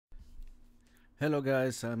Hello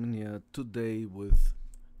guys, I'm here today with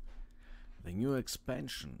the new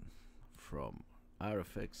expansion from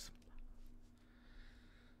ReFX,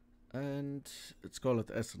 and it's called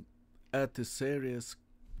as Artist Series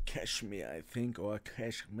KSHMR, I think, or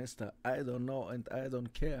KSHMR, I don't know and I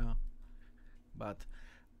don't care, but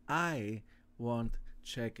I want to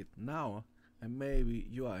check it now and maybe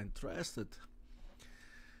you are interested.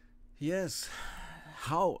 Yes,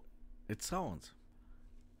 how it sounds.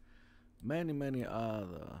 Many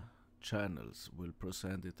other channels will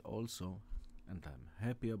present it also, and I'm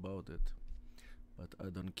happy about it, but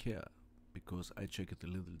I don't care because I check it a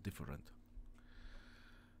little different.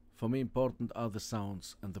 For me important are the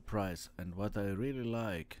sounds and the price, and what I really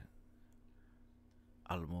like,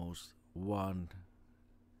 almost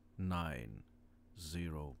 190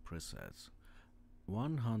 presets,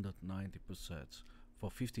 190 presets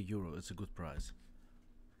for €50. It's a good price.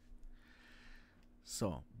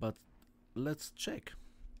 So, but let's check.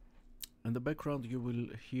 In the background you will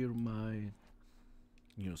hear my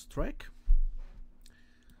news track.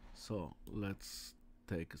 So let's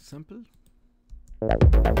take a sample.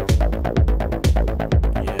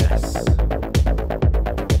 Yes.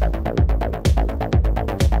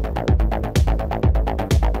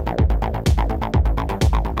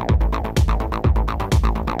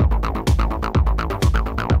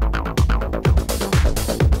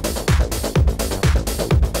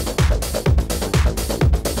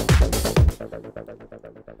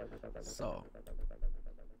 So,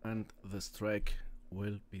 and this track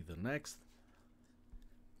will be the next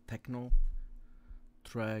techno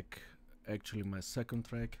track, actually my second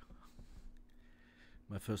track.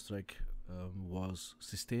 My first track was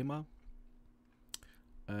Systema,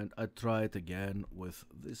 and I tried again with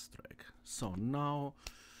this track. So now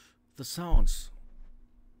the sounds.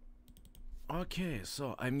 Okay,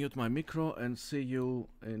 so I mute my micro and see you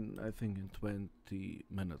in, I think, in 20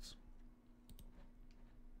 minutes.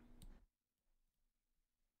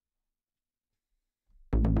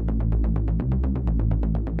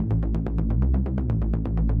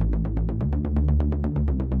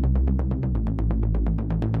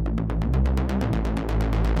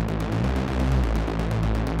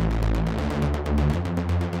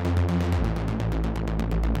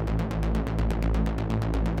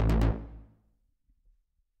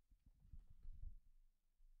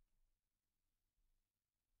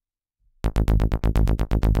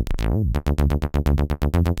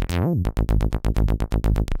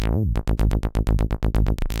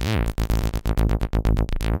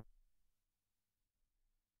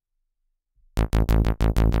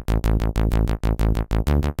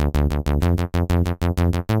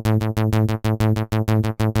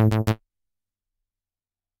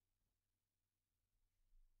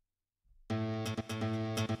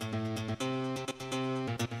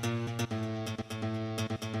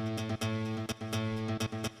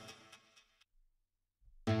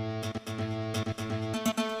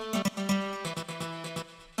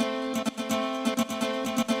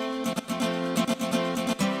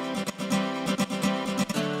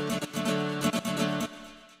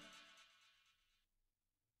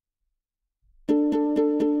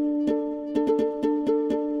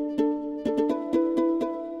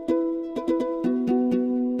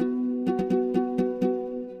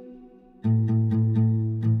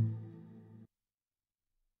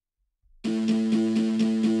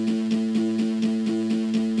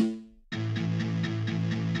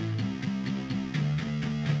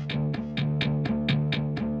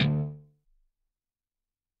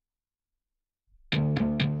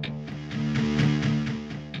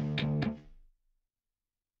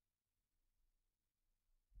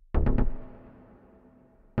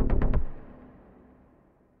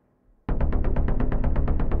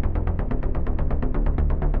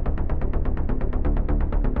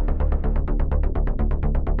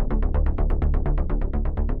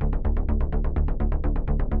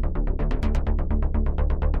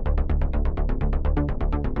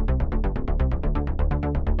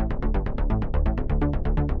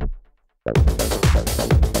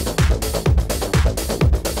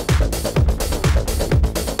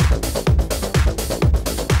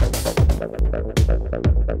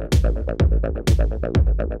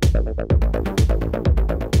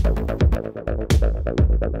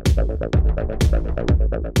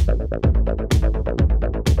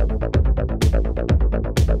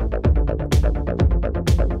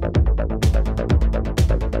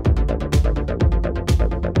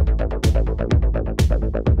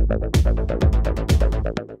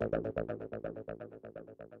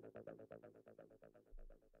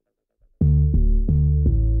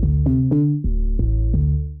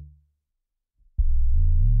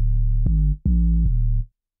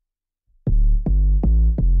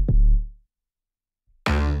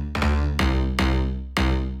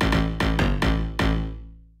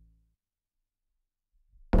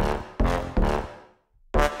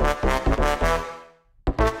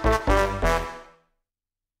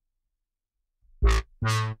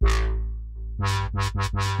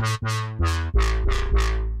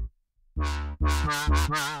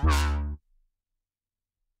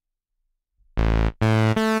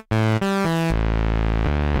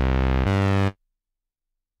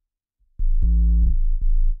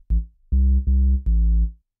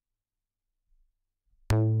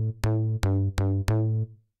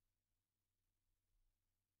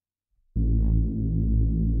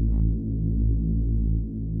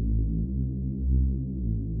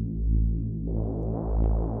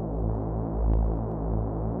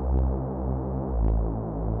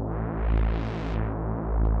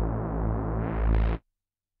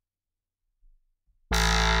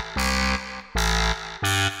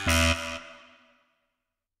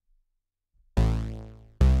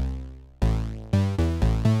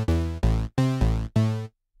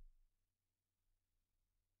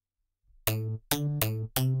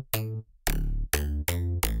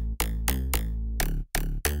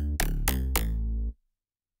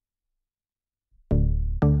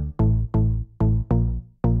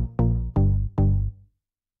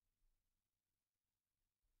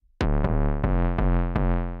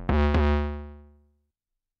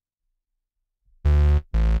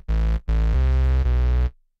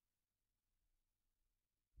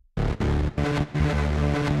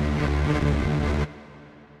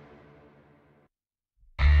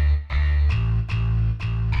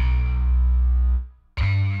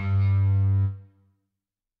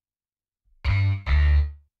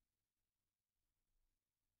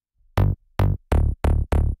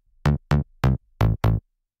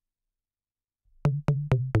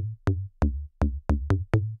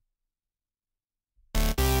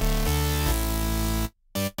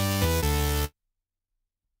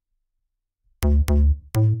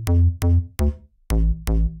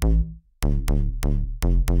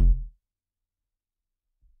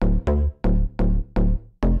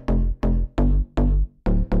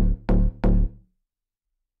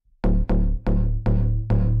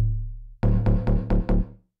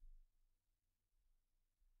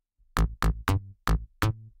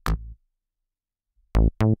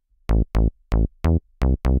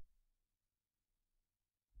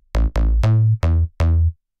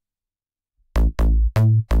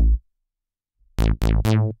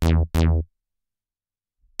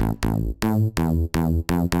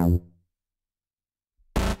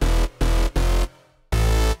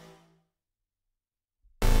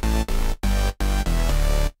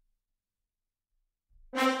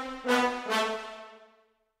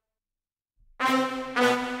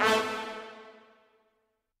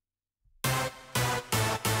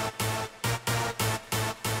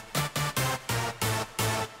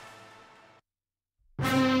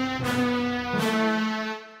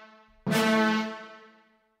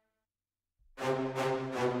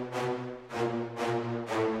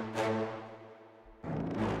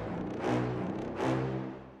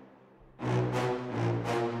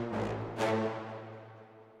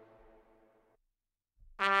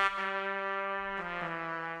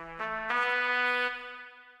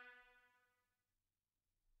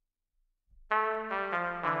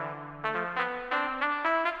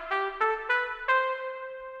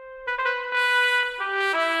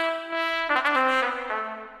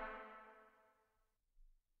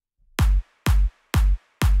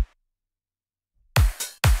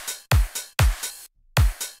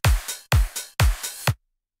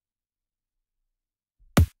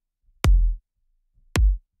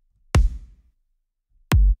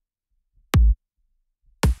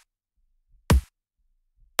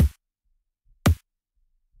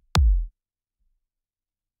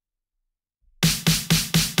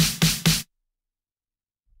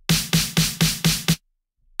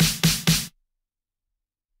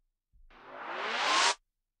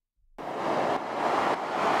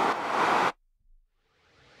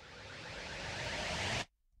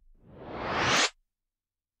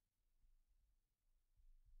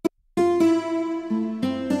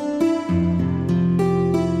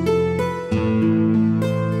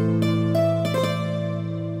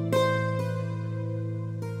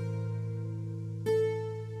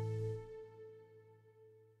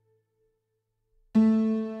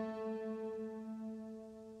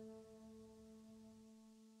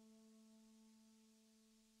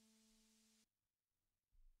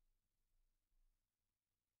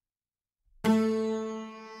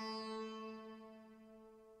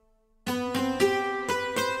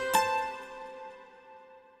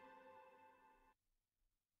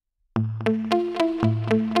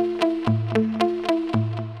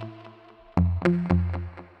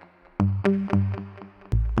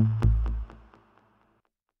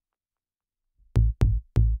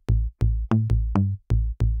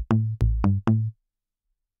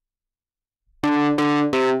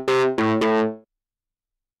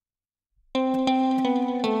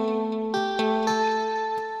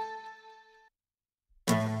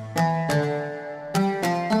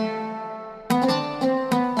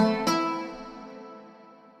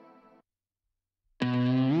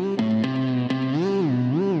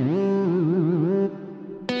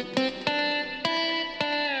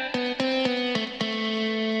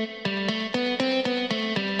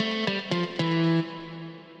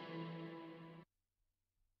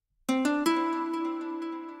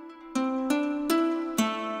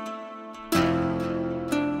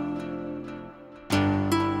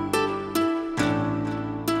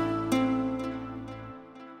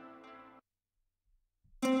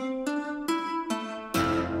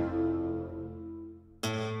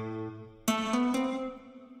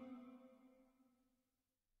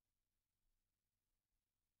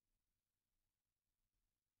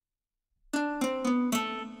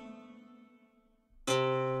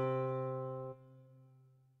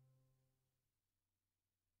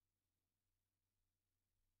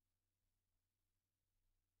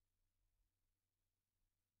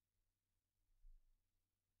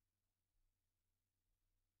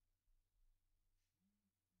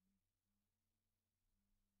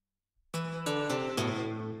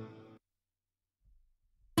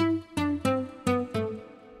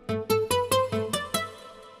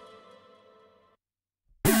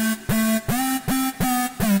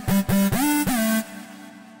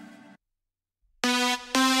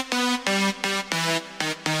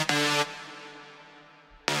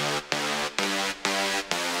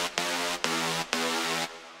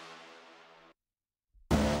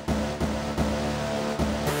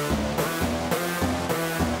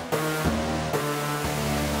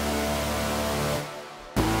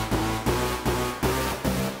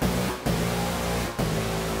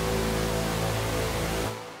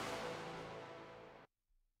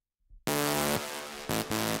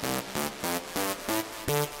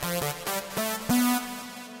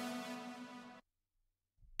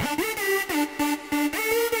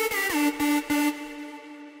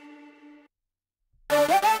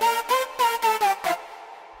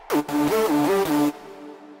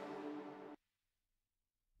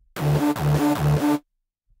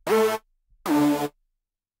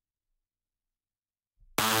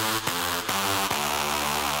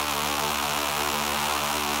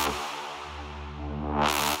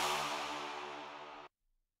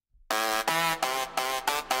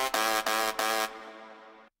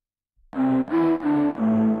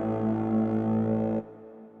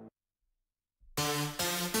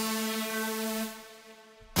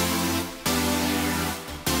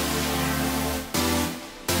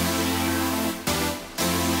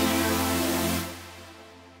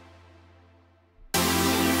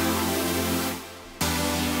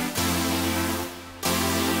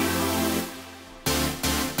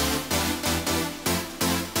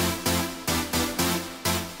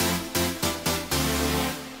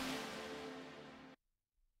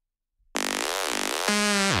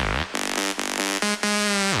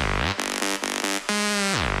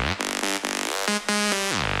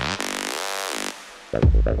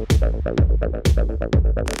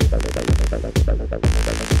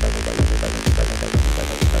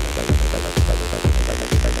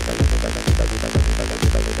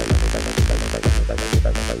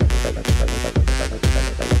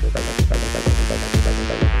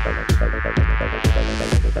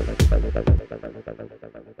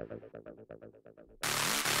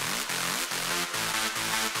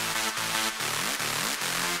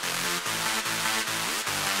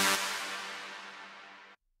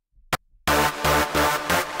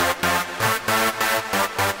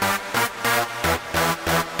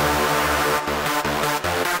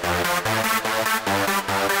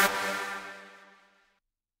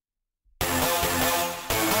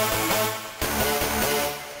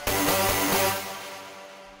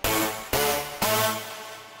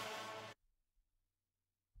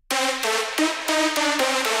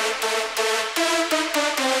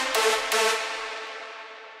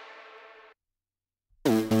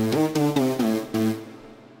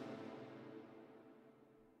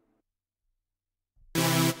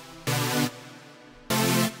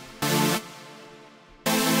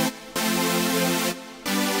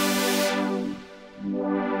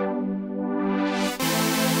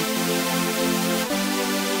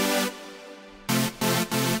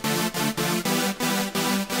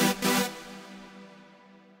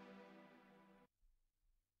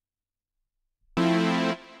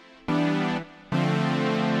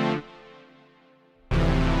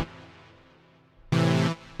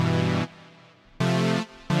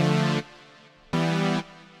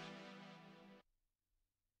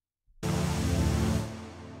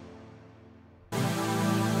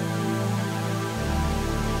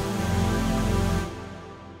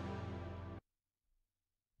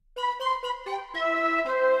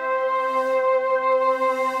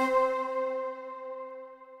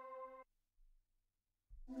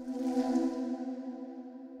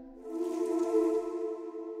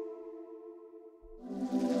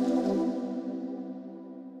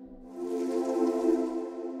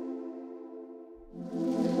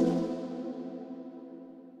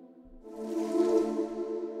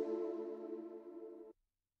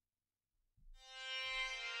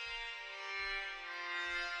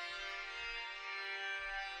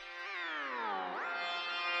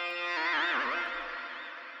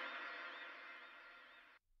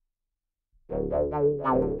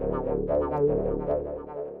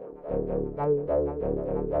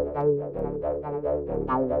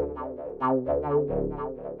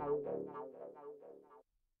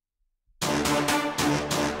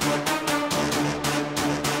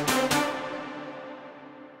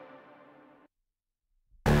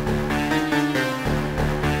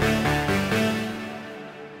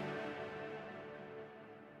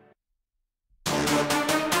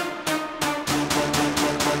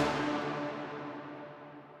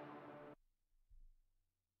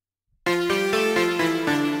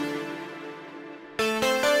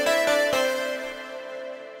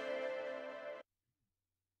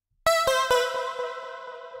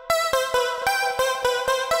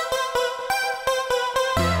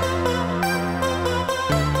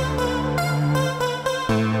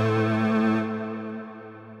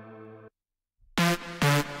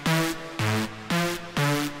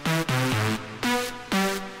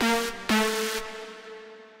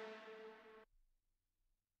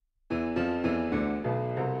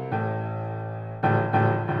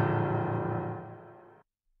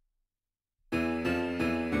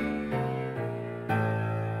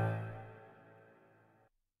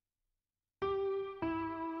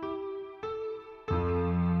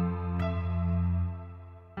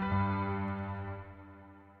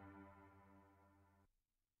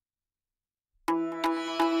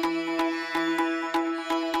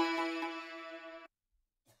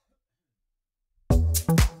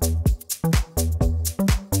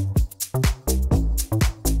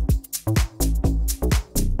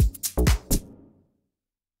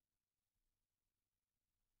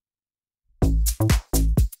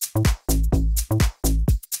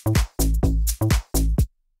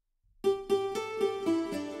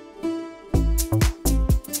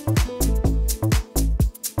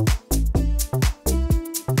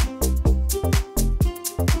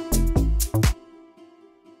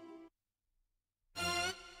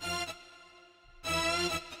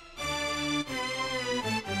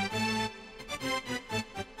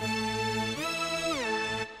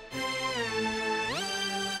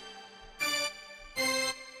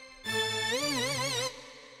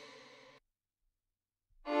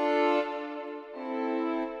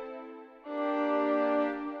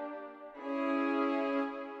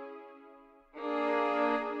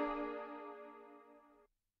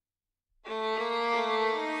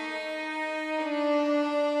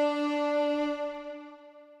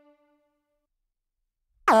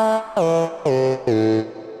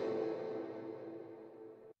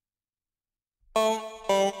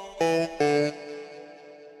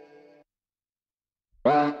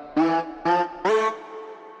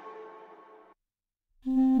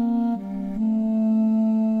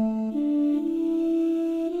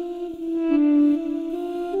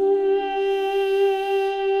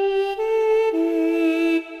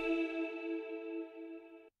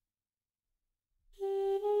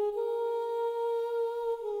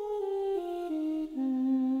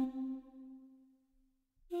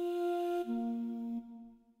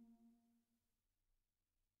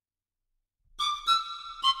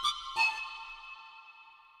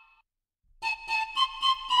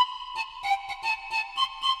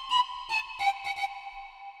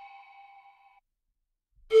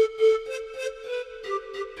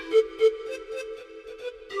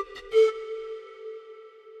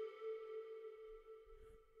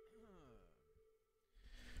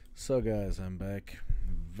 So guys, I'm back.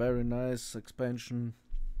 Very nice expansion.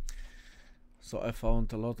 So I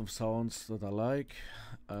found a lot of sounds that I like,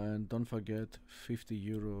 and don't forget 50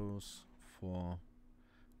 euros for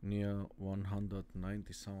near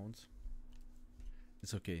 190 sounds.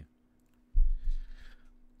 It's okay.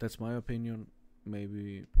 That's my opinion.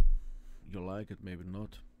 Maybe you like it, maybe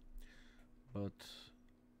not. But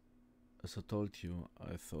as I told you,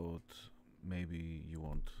 I thought maybe you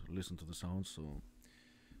won't listen to the sounds, so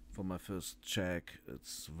for my first check,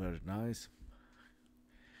 it's very nice.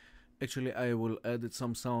 Actually, I will edit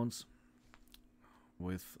some sounds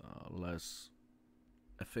with less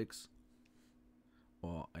effects,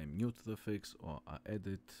 or I mute the effects, or I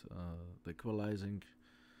edit the equalizing.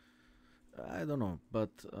 I don't know,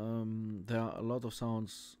 but there are a lot of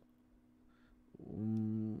sounds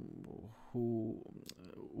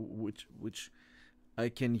which I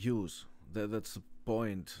can use. That's the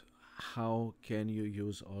point. How can you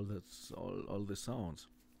use all the sounds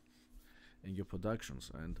in your productions?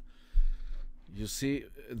 And you see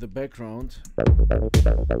the background.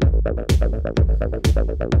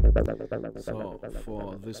 So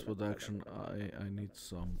for this production, I need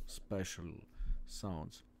some special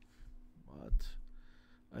sounds, but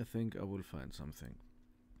I think I will find something.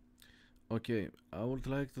 Okay, I would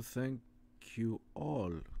like to thank you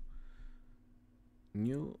all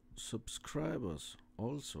new subscribers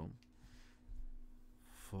also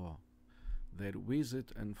for their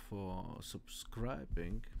visit and for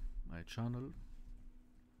subscribing my channel.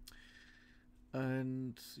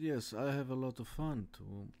 And yes, I have a lot of fun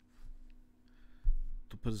to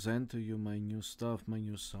present to you my new stuff, my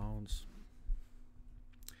new sounds.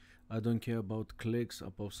 I don't care about clicks,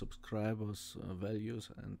 about subscribers,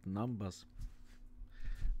 values and numbers.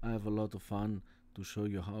 I have a lot of fun to show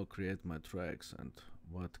you how I create my tracks and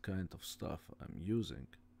what kind of stuff I'm using.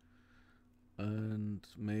 And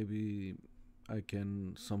maybe I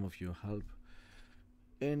can some of you help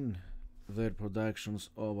in their productions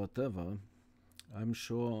or whatever. I'm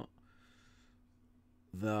sure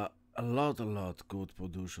there are a lot good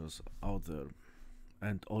producers out there,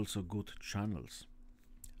 and also good channels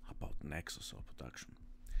about Nexus or production.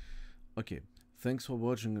 Okay, thanks for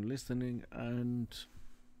watching and listening, and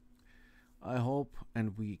I hope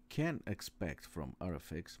and we can expect from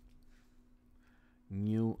ReFX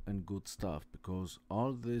new and good stuff, because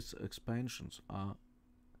all these expansions are,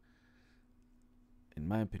 in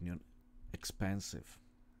my opinion, expensive.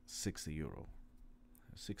 60 euro.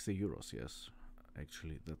 60 euros, yes,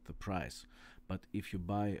 actually that's the price. But if you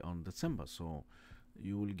buy on December, so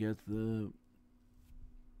you will get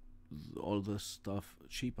all the stuff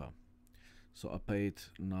cheaper. So I paid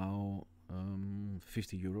now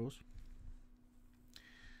 50 euros,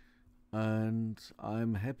 and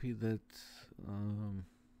I'm happy that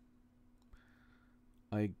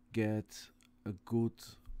I get a good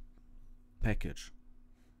package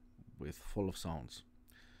with full of sounds.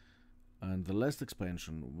 And the last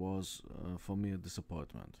expansion was for me a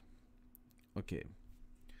disappointment. Okay,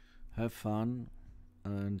 have fun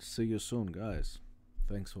and see you soon, guys.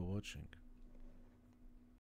 Thanks for watching.